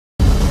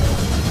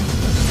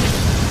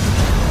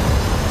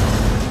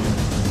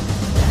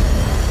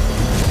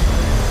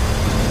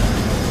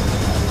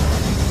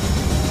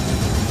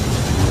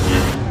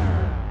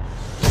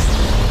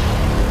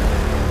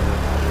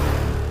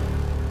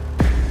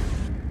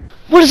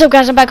What is up,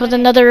 guys? I'm back with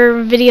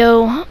another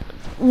video,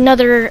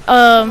 another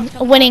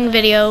winning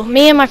video.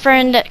 Me and my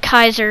friend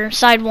Kaiser,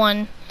 side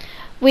one,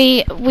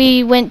 we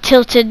went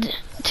tilted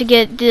to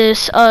get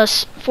this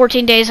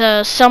 14 days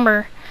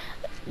summer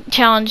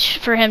challenge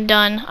for him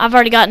done. I've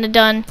already gotten it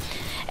done,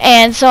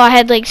 and so I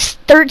had like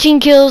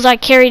 13 kills. I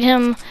carried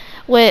him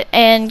with,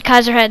 and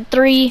Kaiser had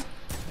 3,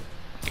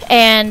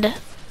 and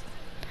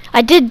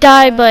I did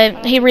die,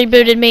 but he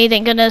rebooted me,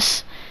 thank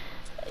goodness.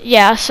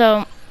 Yeah,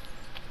 so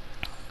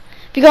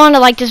if you go on to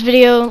like this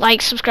video,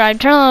 like, subscribe,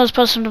 turn on those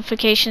post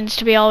notifications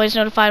to be always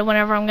notified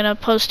whenever I'm gonna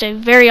post a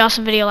very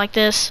awesome video like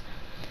this.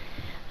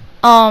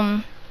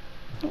 As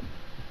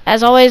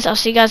always, I'll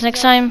see you guys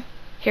next time.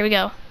 Here we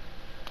go.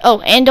 Oh,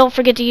 and don't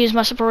forget to use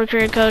my support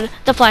career code,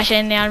 the Flash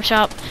in the item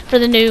shop, for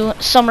the new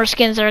summer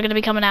skins that are gonna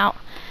be coming out.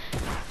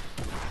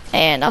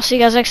 And I'll see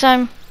you guys next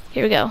time.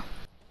 Here we go.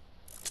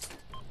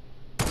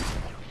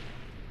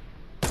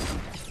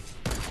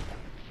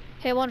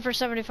 Hit one for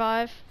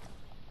 75.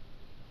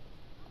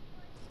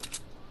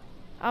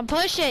 I'm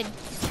pushing.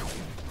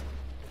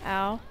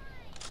 Ow.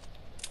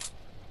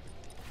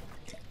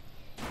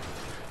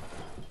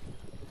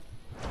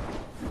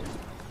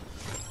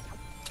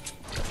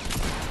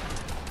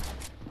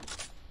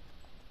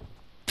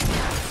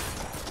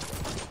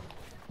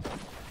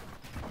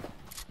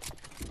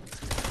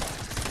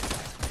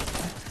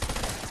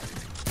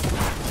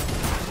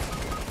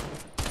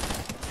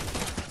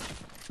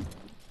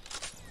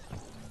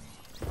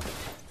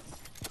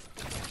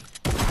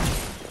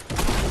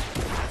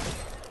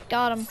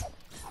 Got him.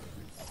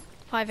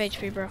 5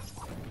 HP, bro.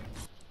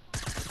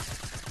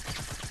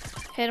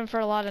 Hit him for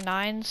a lot of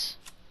 9s.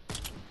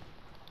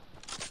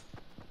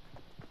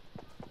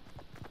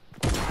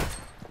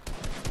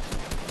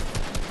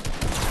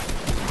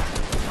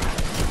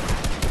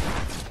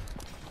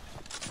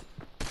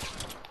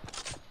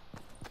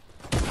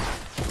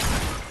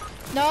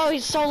 No,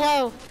 he's so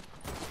low.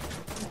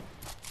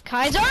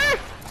 Kaiser?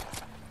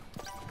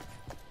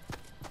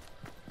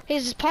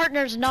 His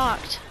partner's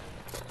knocked.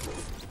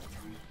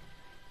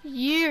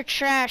 You're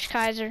trash,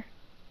 Kaiser.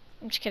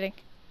 I'm just kidding.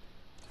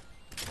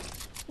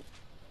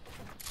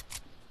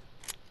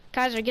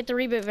 Kaiser, get the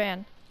reboot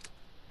van.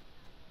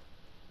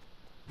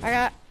 I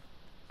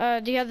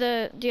got. Do you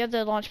have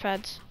the launch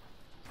pads?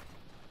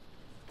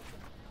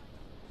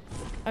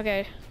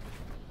 Okay.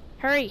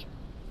 Hurry.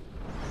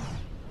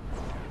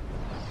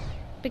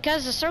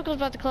 Because the circle's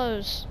about to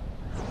close.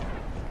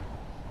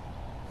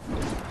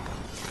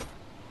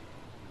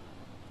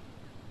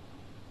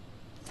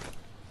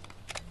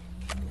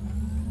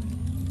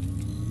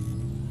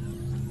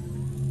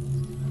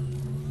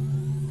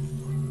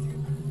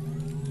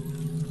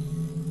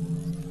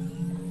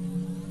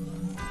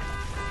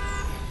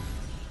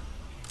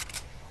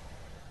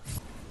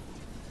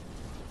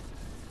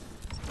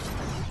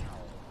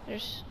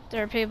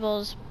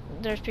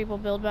 There's people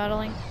build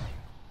battling.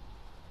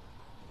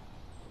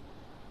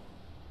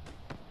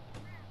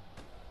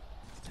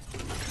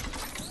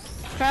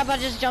 Crap, I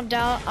just jumped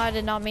out. I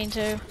did not mean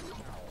to.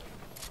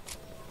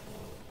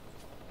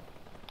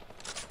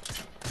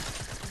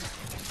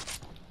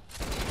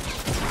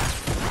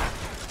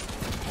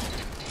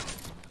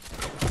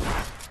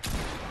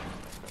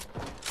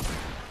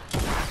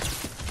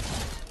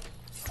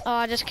 Oh,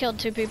 I just killed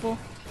 2 people.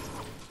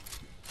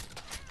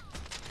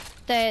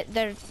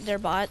 They're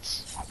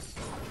bots.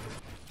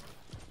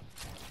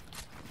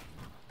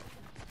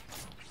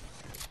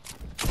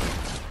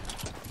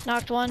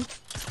 Knocked 1.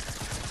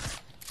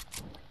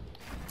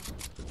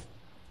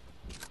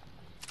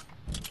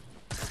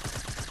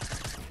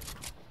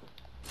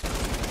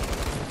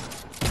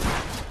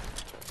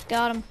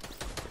 Got him.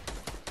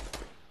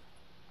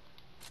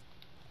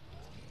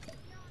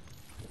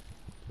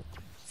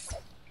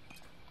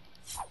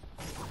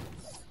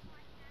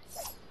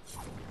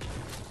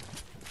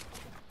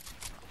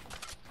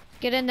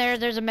 Get in there,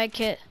 there's a med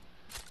kit.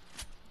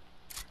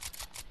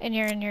 In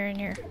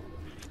here.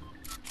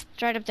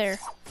 It's right up there.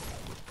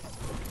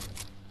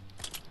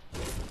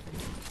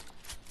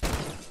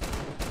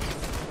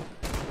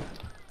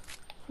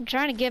 I'm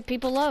trying to get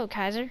people low,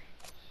 Kaiser.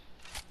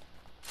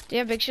 Do you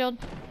have big shield?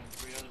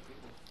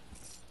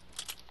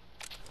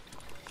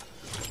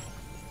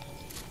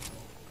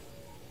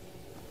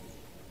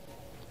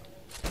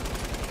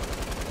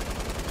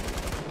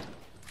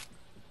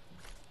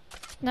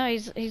 No,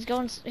 he's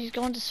going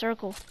to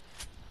circle.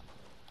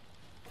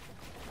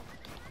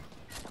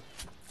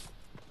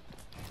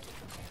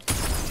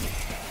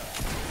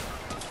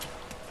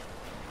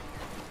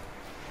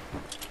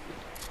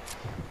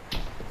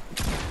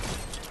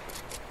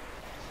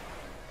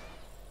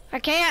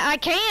 I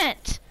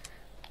can't.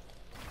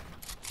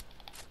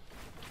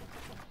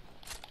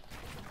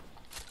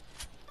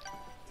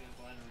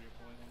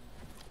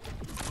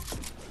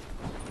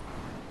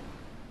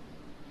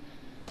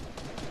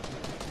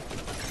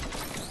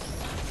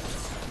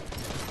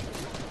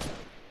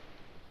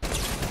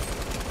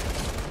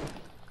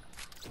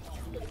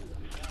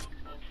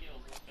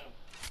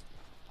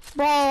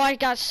 Bro, I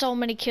got so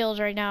many kills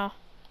right now.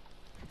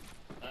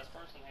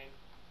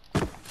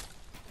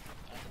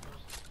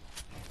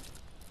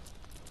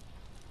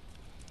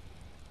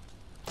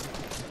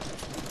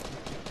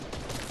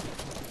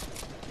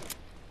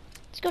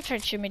 go try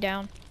to shoot me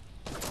down.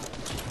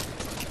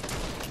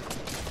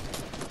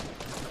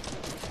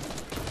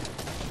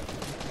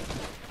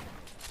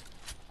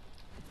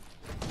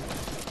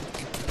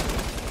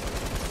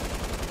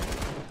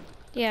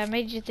 Yeah,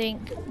 made you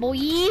think, boy.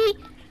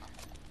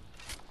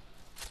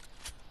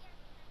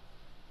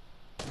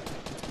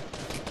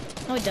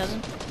 No, he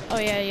doesn't. Oh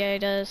yeah, he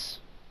does.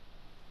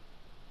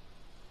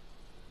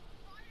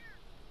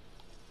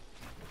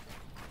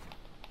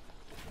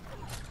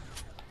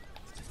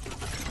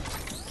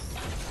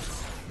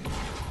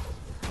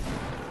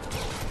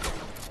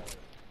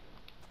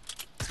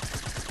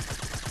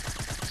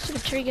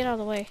 Stupid tree, get out of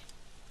the way.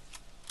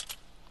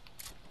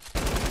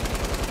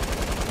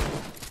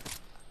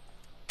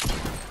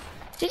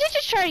 Did he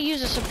just try to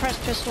use a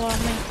suppressed pistol on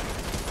me?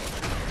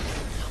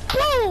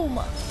 Boom!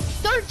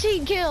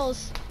 13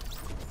 kills!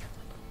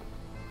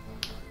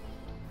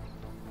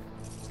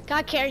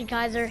 Got carried,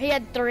 Kaiser. He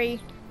had 3.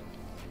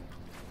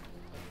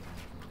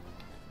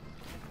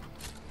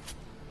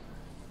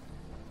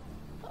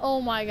 Oh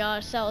my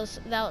gosh, that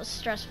was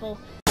stressful.